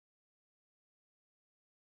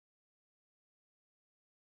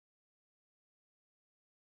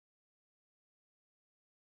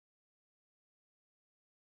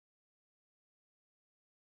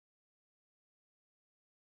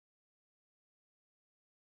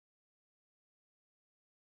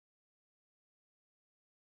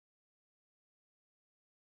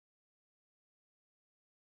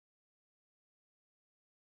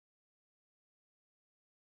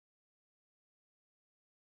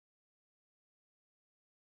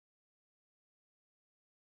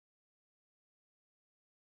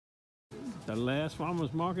the last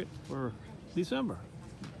farmer's market for December.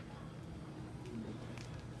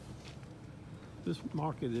 This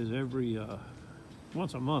market is every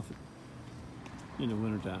once a month in the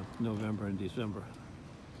wintertime, November and December.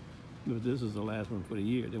 But this is the last one for the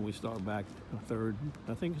year. Then we start back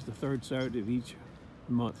I think it's the third Saturday of each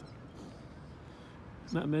month.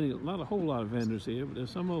 Not a whole lot of vendors here, but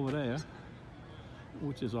there's some over there,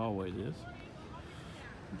 which is always is.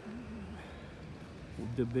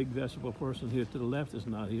 The big vegetable person here to the left is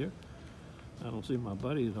not here. I don't see my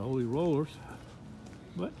buddy, the Holy Rollers,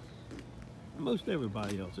 but most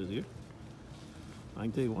everybody else is here. I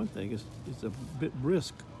can tell you one thing, it's a bit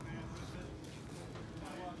brisk.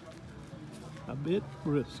 A bit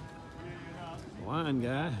brisk. Wine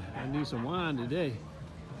guy, I need some wine today,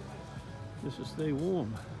 just to stay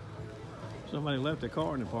warm. Somebody left a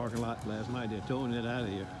car in the parking lot last night. They're towing it out of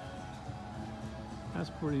here. That's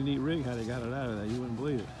a pretty neat rig how they got it out of there. You wouldn't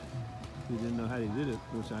believe it. You didn't know how they did it,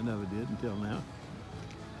 which I never did until now.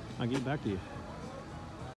 I'll get back to you.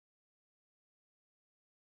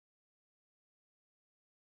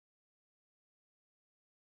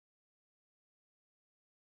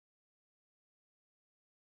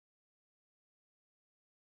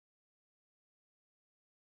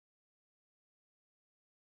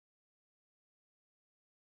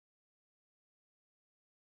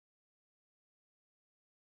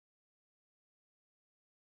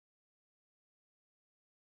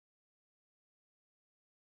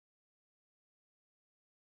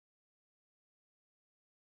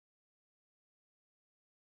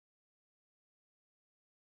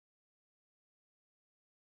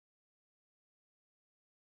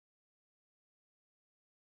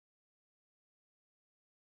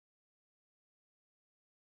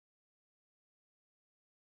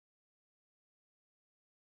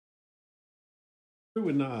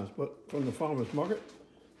 With knives, but from the farmer's market.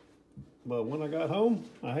 But when I got home,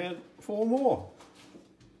 I had 4 more.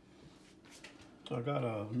 I got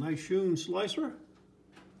a nice hewn slicer.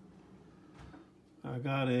 I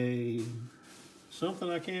got something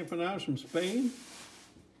I can't pronounce from Spain.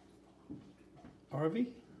 Harvey.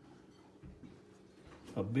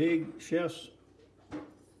 A big chef's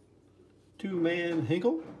 2-man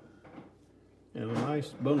Hinkle. And a nice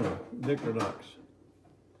boner, Victorinox.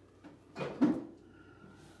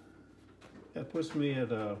 That puts me at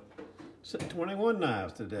 21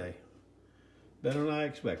 knives today. Better than I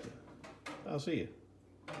expected. I'll see you.